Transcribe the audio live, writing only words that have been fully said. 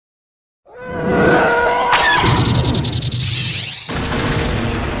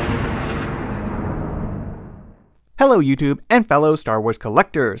Hello YouTube and fellow Star Wars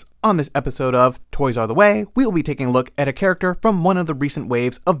collectors! On this episode of Toys Are the Way, we will be taking a look at a character from one of the recent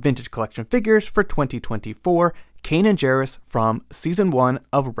waves of vintage collection figures for 2024, Kanan Jarrus from Season 1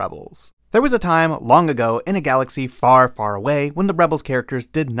 of Rebels. There was a time long ago in a galaxy far, far away when the Rebels characters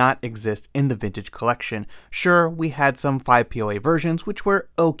did not exist in the vintage collection. Sure, we had some 5POA versions which were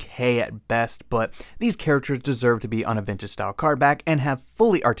okay at best, but these characters deserve to be on a vintage style card back and have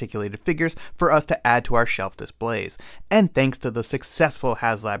fully articulated figures for us to add to our shelf displays. And thanks to the successful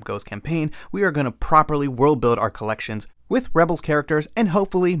HasLab Ghost campaign, we are going to properly world build our collections with Rebels characters and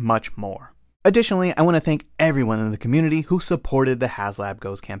hopefully much more. Additionally, I want to thank everyone in the community who supported the HasLab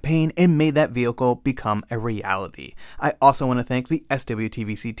Ghost campaign and made that vehicle become a reality. I also want to thank the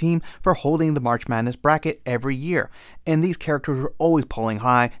SWTVC team for holding the March Madness bracket every year, and these characters were always polling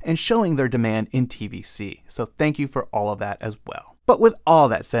high and showing their demand in TVC, so thank you for all of that as well. But with all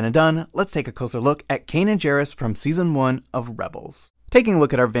that said and done, let's take a closer look at Kanan Jarrus from Season 1 of Rebels. Taking a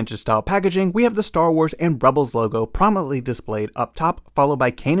look at our vintage style packaging, we have the Star Wars and Rebels logo prominently displayed up top, followed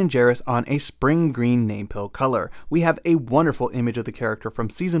by Kanan Jarrus on a spring green name pill color. We have a wonderful image of the character from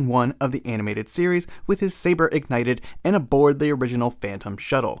Season 1 of the animated series with his saber ignited and aboard the original Phantom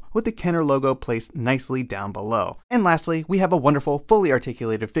shuttle, with the Kenner logo placed nicely down below. And lastly, we have a wonderful fully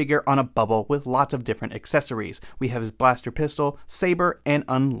articulated figure on a bubble with lots of different accessories. We have his blaster pistol, saber, and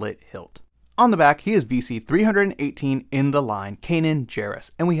unlit hilt. On the back, he is VC 318 in the line, Kanan Jarrus,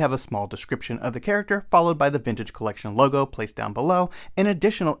 and we have a small description of the character followed by the Vintage Collection logo placed down below and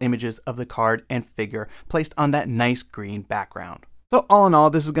additional images of the card and figure placed on that nice green background. So all in all,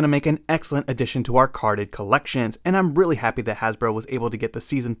 this is going to make an excellent addition to our carded collections, and I'm really happy that Hasbro was able to get the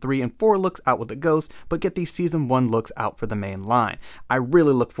Season 3 and 4 looks out with the Ghost, but get these Season 1 looks out for the main line. I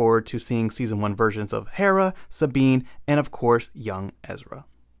really look forward to seeing Season 1 versions of Hera, Sabine, and of course, young Ezra.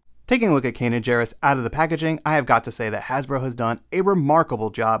 Taking a look at Kanan Jarrus out of the packaging, I have got to say that Hasbro has done a remarkable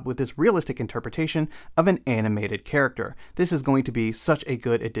job with this realistic interpretation of an animated character. This is going to be such a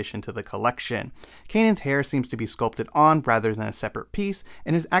good addition to the collection. Kanan's hair seems to be sculpted on rather than a separate piece,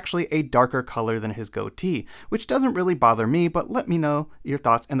 and is actually a darker color than his goatee, which doesn't really bother me, but let me know your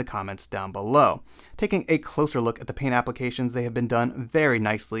thoughts in the comments down below. Taking a closer look at the paint applications, they have been done very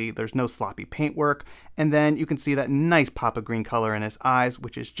nicely. There's no sloppy paint work, and then you can see that nice pop of green color in his eyes,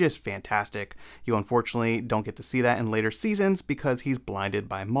 which is just fantastic. You unfortunately don't get to see that in later seasons because he's blinded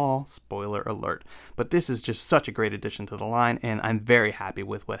by Maul, spoiler alert. But this is just such a great addition to the line, and I'm very happy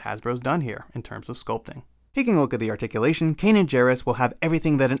with what Hasbro's done here in terms of sculpting. Taking a look at the articulation, Kanan Jarrus will have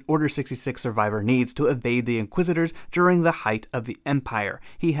everything that an Order 66 survivor needs to evade the Inquisitors during the height of the Empire.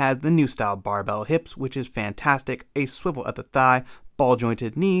 He has the new style barbell hips, which is fantastic, a swivel at the thigh,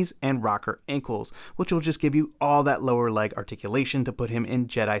 ball-jointed knees, and rocker ankles, which will just give you all that lower leg articulation to put him in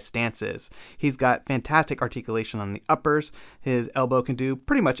Jedi stances. He's got fantastic articulation on the uppers. His elbow can do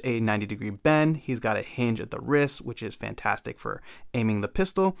pretty much a 90-degree bend. He's got a hinge at the wrist, which is fantastic for aiming the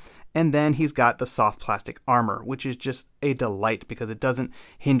pistol. And then he's got the soft plastic armor, which is just a delight because it doesn't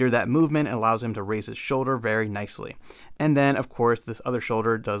hinder that movement and allows him to raise his shoulder very nicely. And then, of course, this other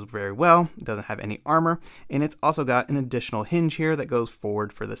shoulder does very well. It doesn't have any armor, and it's also got an additional hinge here that goes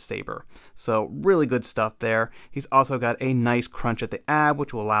forward for the saber. So really good stuff there. He's also got a nice crunch at the ab,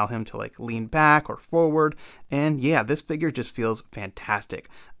 which will allow him to like lean back or forward. And yeah, this figure just feels fantastic.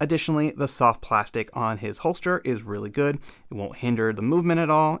 Additionally, the soft plastic on his holster is really good. It won't hinder the movement at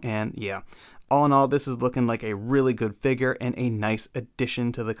all, and yeah. All in all, this is looking like a really good figure and a nice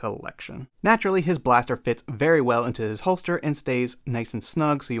addition to the collection. Naturally, his blaster fits very well into his holster and stays nice and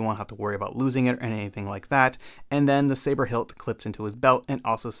snug, so you won't have to worry about losing it or anything like that. And then the saber hilt clips into his belt and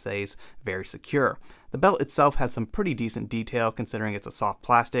also stays very secure. The belt itself has some pretty decent detail considering it's a soft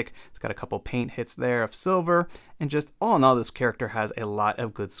plastic. It's got a couple paint hits there of silver, and just all in all, this character has a lot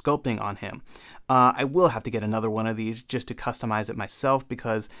of good sculpting on him. I will have to get another one of these just to customize it myself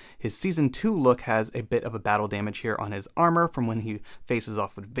because his Season 2 look has a bit of a battle damage here on his armor from when he faces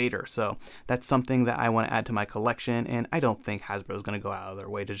off with Vader. So that's something that I want to add to my collection, and I don't think Hasbro is going to go out of their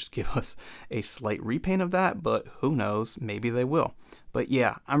way to just give us a slight repaint of that, but who knows, maybe they will. But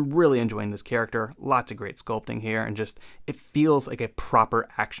yeah, I'm really enjoying this character. Lots of great sculpting here, and just it feels like a proper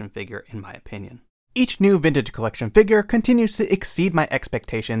action figure in my opinion. Each new vintage collection figure continues to exceed my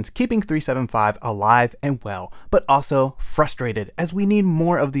expectations, keeping 375 alive and well, but also frustrated as we need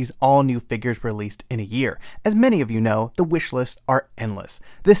more of these all-new figures released in a year. As many of you know, the wish lists are endless.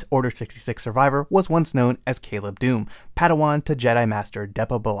 This Order 66 survivor was once known as Caleb Doom, Padawan to Jedi Master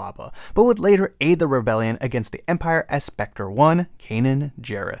Depa Billaba, but would later aid the rebellion against the Empire as Spectre 1, Kanan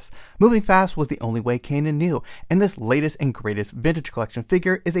Jarrus. Moving fast was the only way Kanan knew, and this latest and greatest vintage collection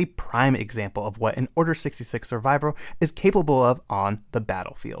figure is a prime example of what an Order 66 survivor is capable of on the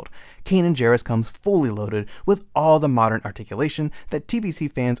battlefield. Kanan Jarrus comes fully loaded with all the modern articulation that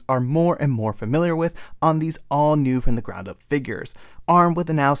TVC fans are more and more familiar with on these all new from the ground up figures. Armed with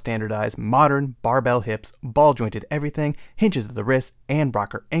the now standardized modern barbell hips, ball jointed everything, hinges at the wrists, and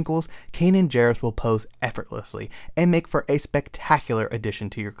rocker ankles, Kanan Jarrus will pose effortlessly and make for a spectacular addition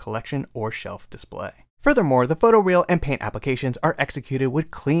to your collection or shelf display. Furthermore, the photoreal and paint applications are executed with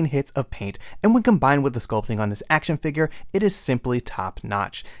clean hits of paint, and when combined with the sculpting on this action figure, it is simply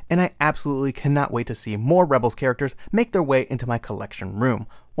top-notch, and I absolutely cannot wait to see more Rebels characters make their way into my collection room.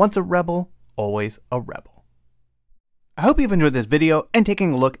 Once a rebel, always a rebel. I hope you've enjoyed this video and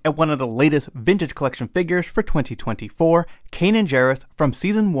taking a look at one of the latest vintage collection figures for 2024, Kanan Jarrus from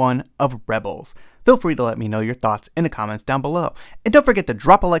Season 1 of Rebels. Feel free to let me know your thoughts in the comments down below. And don't forget to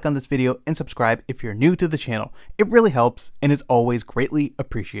drop a like on this video and subscribe if you're new to the channel. It really helps and is always greatly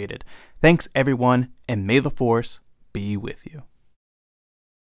appreciated. Thanks everyone, and may the Force be with you.